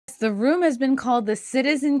The Room has been called the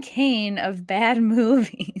Citizen Kane of bad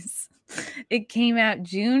movies. It came out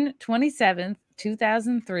June 27th,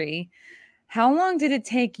 2003. How long did it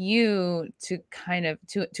take you to kind of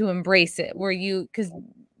to embrace it? Were you, because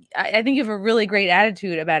I think you have a really great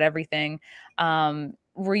attitude about everything.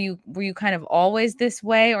 Were you kind of always this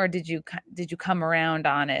way, or did you come around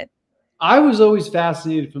on it? I was always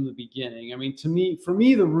fascinated from the beginning. I mean, for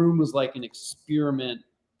me, The Room was like an experiment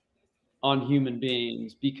on human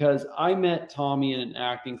beings, because I met Tommy in an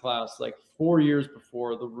acting class like 4 years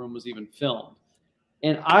before The Room was even filmed.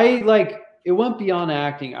 And it went beyond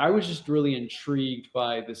acting. I was just really intrigued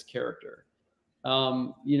by this character.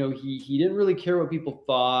 He didn't really care what people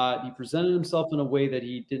thought. He presented himself in a way that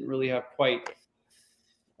he didn't really have quite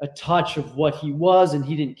a touch of what he was, and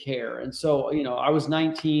he didn't care. And so, I was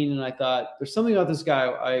 19 and I thought, there's something about this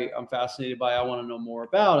guy I'm fascinated by. I want to know more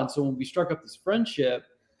about. And so when we struck up this friendship,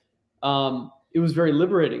 it was very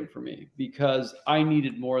liberating for me, because I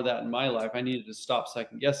needed more of that in my life. I needed to stop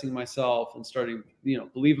second guessing myself and starting,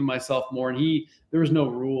 believe in myself more. And there was no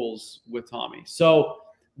rules with Tommy. So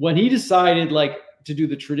when he decided to do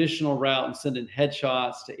the traditional route and send in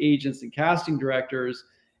headshots to agents and casting directors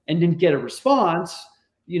and didn't get a response,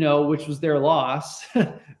 which was their loss.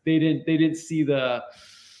 They didn't see the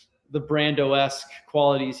Brando-esque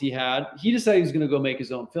qualities he had. He decided he was going to go make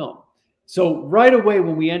his own film. So right away,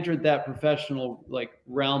 when we entered that professional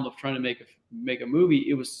realm of trying to make a movie,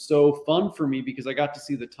 it was so fun for me, because I got to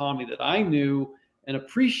see the Tommy that I knew and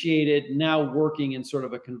appreciated, now working in sort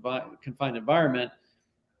of a confined environment,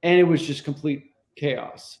 and it was just complete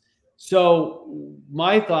chaos. So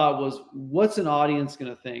my thought was, what's an audience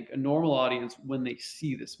going to think, a normal audience, when they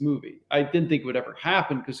see this movie? I didn't think it would ever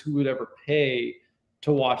happen, because who would ever pay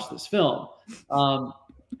to watch this film?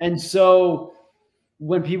 And so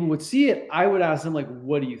when people would see it, I would ask them,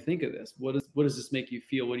 what do you think of this? What does this make you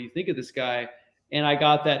feel? What do you think of this guy? And I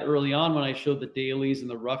got that early on when I showed the dailies and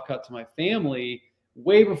the rough cut to my family,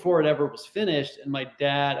 way before it ever was finished. And my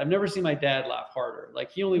dad, I've never seen my dad laugh harder.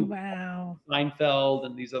 He only Seinfeld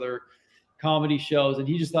and these other comedy shows, and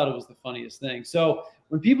he just thought it was the funniest thing. So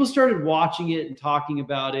when people started watching it and talking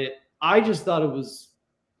about it, I just thought it was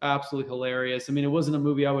absolutely hilarious. I mean, it wasn't a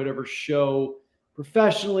movie I would ever show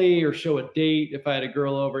professionally or show a date if I had a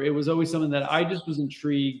girl over. It was always something that I just was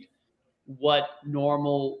intrigued what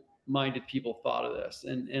normal minded people thought of this.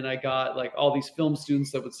 And I got all these film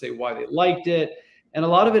students that would say why they liked it. And a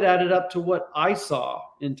lot of it added up to what I saw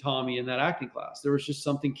in Tommy in that acting class. There was just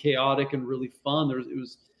something chaotic and really fun.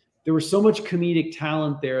 There was so much comedic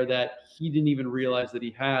talent there that he didn't even realize that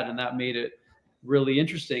he had, and that made it really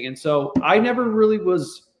interesting. And so I never really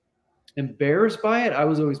was embarrassed by it. I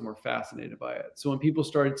was always more fascinated by it. So when people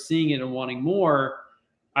started seeing it and wanting more,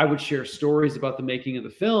 I would share stories about the making of the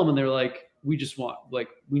film, and they're like, we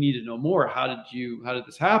need to know more. How did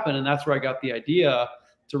this happen? And that's where I got the idea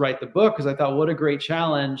to write the book, because I thought, what a great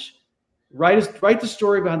challenge. Write the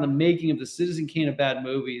story behind the making of the Citizen Kane of bad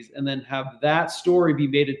movies, and then have that story be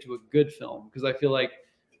made into a good film, because I feel like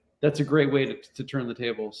that's a great way to turn the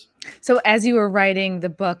tables. So as you were writing the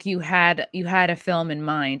book, you had a film in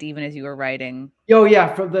mind, even as you were writing? Oh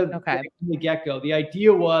yeah, from the get-go. The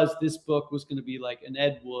idea was this book was going to be like an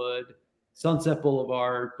Ed Wood, Sunset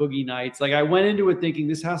Boulevard, Boogie Nights. I went into it thinking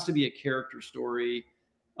this has to be a character story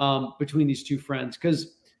between these two friends,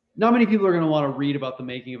 because not many people are going to want to read about the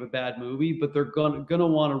making of a bad movie, but they're going to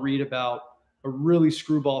want to read about a really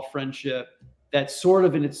screwball friendship that sort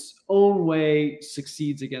of in its own way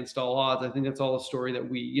succeeds against all odds. I think that's all a story that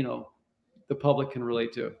we, the public can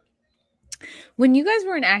relate to. When you guys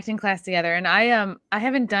were in acting class together, and I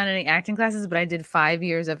haven't done any acting classes, but I did 5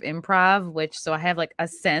 years of improv, so I have a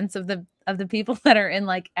sense of the people that are in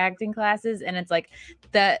acting classes, and it's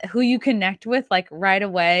who you connect with right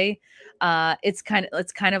away. It's kind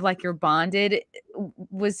of like you're bonded.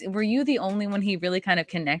 Were you the only one he really kind of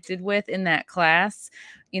connected with in that class?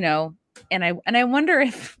 And I wonder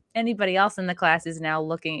if anybody else in the class is now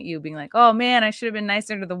looking at you being like, oh man, I should have been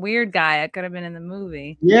nicer to the weird guy. I could have been in the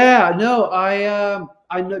movie. Yeah, no,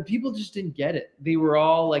 I know people just didn't get it. They were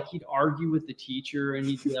all he'd argue with the teacher, and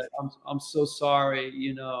he'd be like, I'm so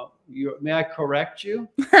sorry, may I correct you?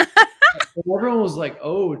 Everyone was like,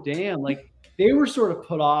 oh damn, they were sort of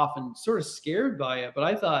put off and sort of scared by it. But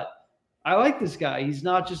I thought, I like this guy. He's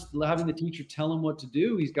not just having the teacher tell him what to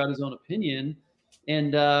do. He's got his own opinion.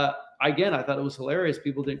 And again, I thought it was hilarious.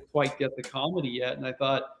 People didn't quite get the comedy yet. And I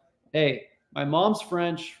thought, hey, my mom's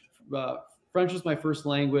French. French was my first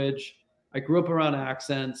language. I grew up around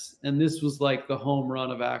accents, and this was the home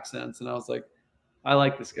run of accents. And I was like, I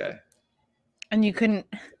like this guy. And you couldn't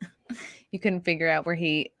figure out where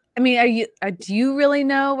he I mean, do you really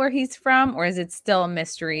know where he's from, or is it still a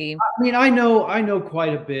mystery? I mean, I know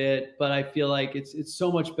quite a bit, but I feel like it's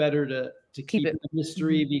so much better to keep it a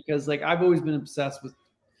mystery because like I've always been obsessed with,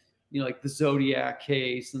 like the Zodiac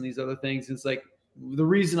case and these other things. It's like the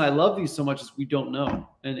reason I love these so much is we don't know,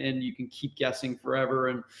 and you can keep guessing forever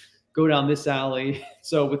and go down this alley.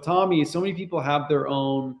 So with Tommy, so many people have their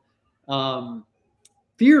own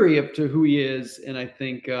theory up to who he is, and I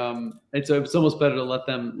think it's almost better to let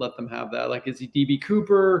them have that. Like, is he DB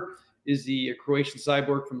Cooper? Is he a Croatian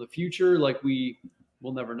cyborg from the future? Like,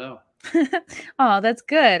 we'll never know. Oh, that's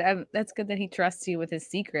good. That's good that he trusts you with his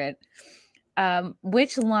secret.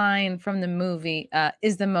 Which line from the movie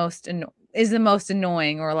is the most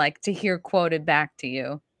annoying, or like to hear quoted back to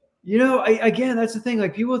you? Again, that's the thing.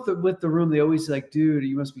 Like, people with the room, they always say, like, dude,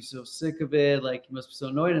 you must be so sick of it. Like, you must be so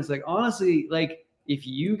annoyed. And it's like, honestly, like, if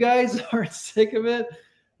you guys aren't sick of it,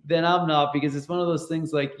 then I'm not, because it's one of those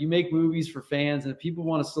things, like, you make movies for fans, and if people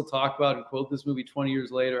want to still talk about and quote this movie 20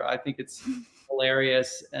 years later, I think it's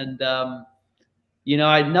hilarious. And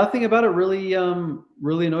nothing about it really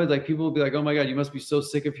annoyed. Like, people will be like, oh my God, you must be so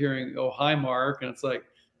sick of hearing, oh, hi, Mark. And it's like,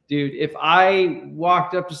 dude, if I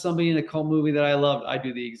walked up to somebody in a cult movie that I loved, I'd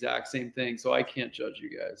do the exact same thing. So I can't judge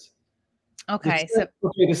you guys. Okay.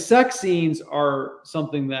 The sex scenes are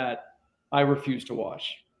something that I refuse to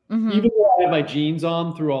watch. Even though I have my jeans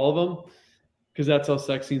on through all of them, because that's how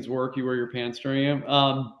sex scenes work. You wear your pants during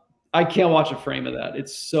them. I can't watch a frame of that.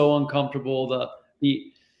 It's so uncomfortable.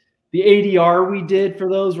 The ADR we did for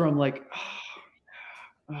those, where I'm like,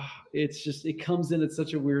 it's just, it comes in at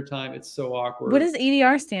such a weird time. It's so awkward. What does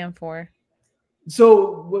ADR stand for?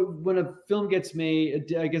 So when a film gets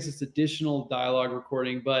made, I guess it's additional dialogue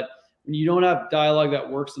recording, but when you don't have dialogue that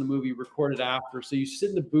works in a movie, record it after. So you sit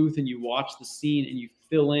in the booth and you watch the scene and you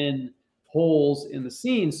fill in holes in the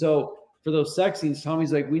scene. So for those sex scenes,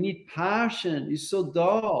 Tommy's like, we need passion. He's so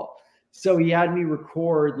dull. So he had me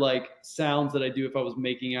record like sounds that I do if I was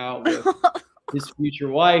making out with his future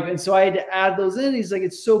wife. And so I had to add those in. He's like,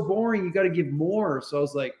 it's so boring. You got to give more. So I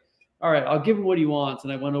was like, all right, I'll give him what he wants.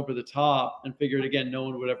 And I went over the top and figured, again, no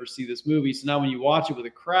one would ever see this movie. So now when you watch it with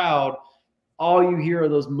a crowd, all you hear are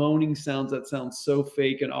those moaning sounds that sound so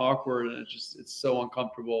fake and awkward. And it's so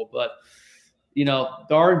uncomfortable. But, the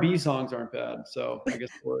R&B songs aren't bad. So I guess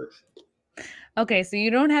it works. Okay, so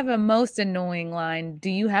you don't have a most annoying line.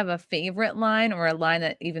 Do you have a favorite line, or a line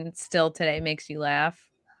that even still today makes you laugh?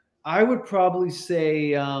 I would probably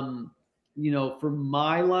say, for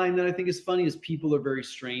my line that I think is funny is, people are very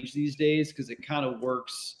strange these days, because it kind of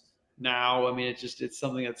works now. I mean, it's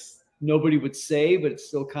something that's nobody would say, but it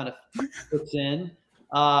still kind of fits in.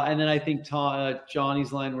 And then I think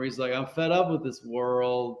Johnny's line where he's like, I'm fed up with this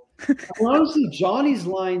world. Well, honestly, Johnny's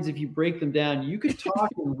lines, if you break them down, you could talk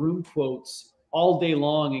in room quotes all day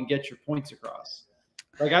long and get your points across.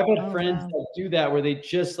 Like, I've had friends that do that, where they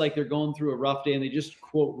just, like, they're going through a rough day and they just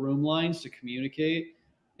quote room lines to communicate,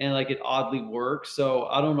 and like it oddly works. So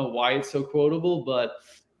I don't know why it's so quotable, but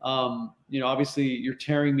obviously you're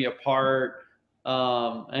tearing me apart.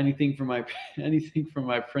 Anything from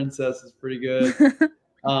my princess is pretty good.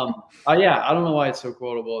 I don't know why it's so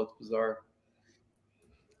quotable. It's bizarre.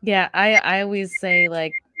 Yeah, I always say,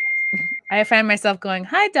 like, I find myself going,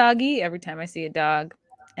 hi, doggy, every time I see a dog.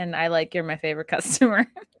 And you're my favorite customer.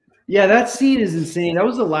 Yeah, that scene is insane. That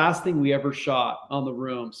was the last thing we ever shot on The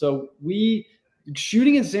Room. So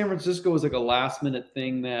shooting in San Francisco was like a last minute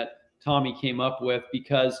thing that Tommy came up with,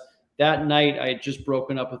 because that night I had just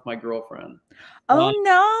broken up with my girlfriend. Oh,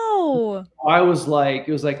 no. I was like,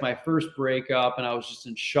 it was like my first breakup, and I was just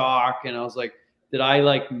in shock. And I was like, did I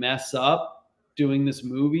like mess up doing this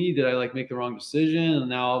movie? Did I like make the wrong decision? And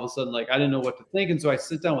now all of a sudden, like, I didn't know what to think. And so I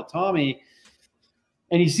sit down with Tommy,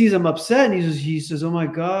 and he sees I'm upset, and he says, oh my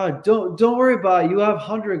God, don't worry about it. You have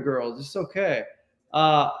 100 girls. It's okay.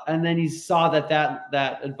 And then he saw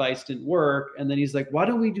that advice didn't work. And then he's like, why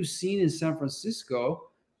don't we do scene in San Francisco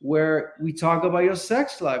where we talk about your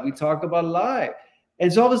sex life? We talk about life.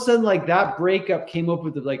 And so all of a sudden, like, that breakup came up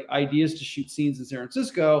with like ideas to shoot scenes in San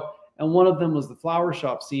Francisco. And one of them was the flower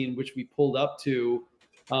shop scene, which we pulled up to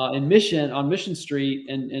on Mission Street.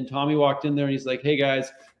 And Tommy walked in there, and he's like, hey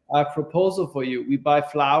guys, I have a proposal for you. We buy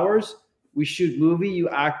flowers, we shoot movie, you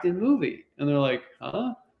act in movie. And they're like,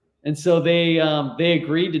 huh? And so they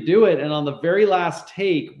agreed to do it. And on the very last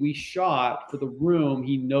take we shot for The Room,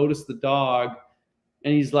 he noticed the dog,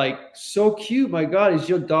 and he's like, so cute. My God, is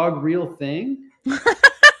your dog real thing? And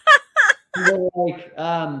they're like,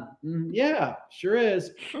 yeah, sure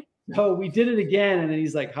is. So we did it again. And then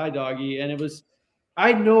he's like, hi, doggy. And I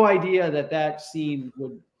had no idea that scene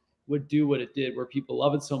would would do what it did, where people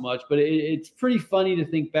love it so much. But it's pretty funny to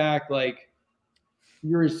think back, like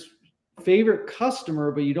you're his favorite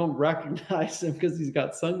customer, but you don't recognize him because he's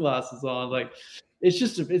got sunglasses on. Like it's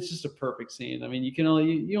just a perfect scene. I mean,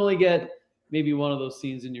 you only get maybe one of those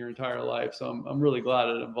scenes in your entire life. So I'm really glad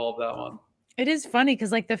it involved that one. It is funny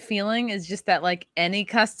because like the feeling is just that like any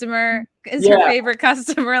customer is her favorite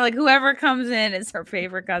customer. Like whoever comes in is her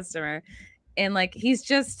favorite customer. And like he's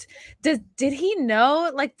just did he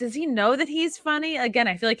know, like does he know that he's funny? Again,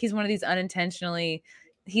 I feel like he's one of these unintentionally,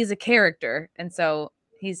 he's a character, and so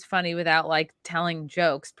he's funny without like telling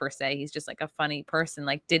jokes per se. He's just like a funny person.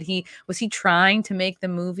 Like was he trying to make the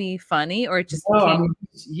movie funny, or it just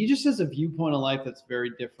he just has a viewpoint on life that's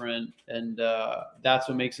very different, and that's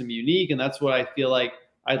what makes him unique, and that's what I feel like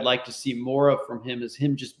I'd like to see more of from him, is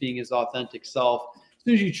him just being his authentic self. As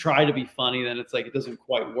soon as you try to be funny, then it's like it doesn't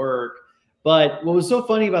quite work. But what was so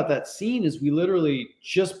funny about that scene is we literally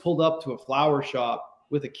just pulled up to a flower shop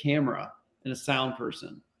with a camera and a sound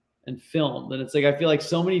person and filmed. And it's like, I feel like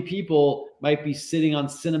so many people might be sitting on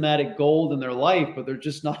cinematic gold in their life, but they're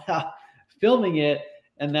just not filming it.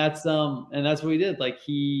 And that's what we did. Like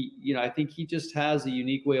I think he just has a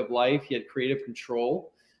unique way of life. He had creative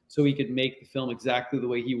control, so he could make the film exactly the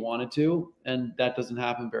way he wanted to. And that doesn't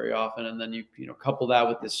happen very often. And then you couple that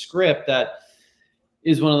with this script that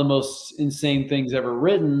is one of the most insane things ever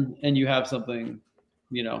written, and you have something,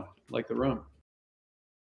 like The Room.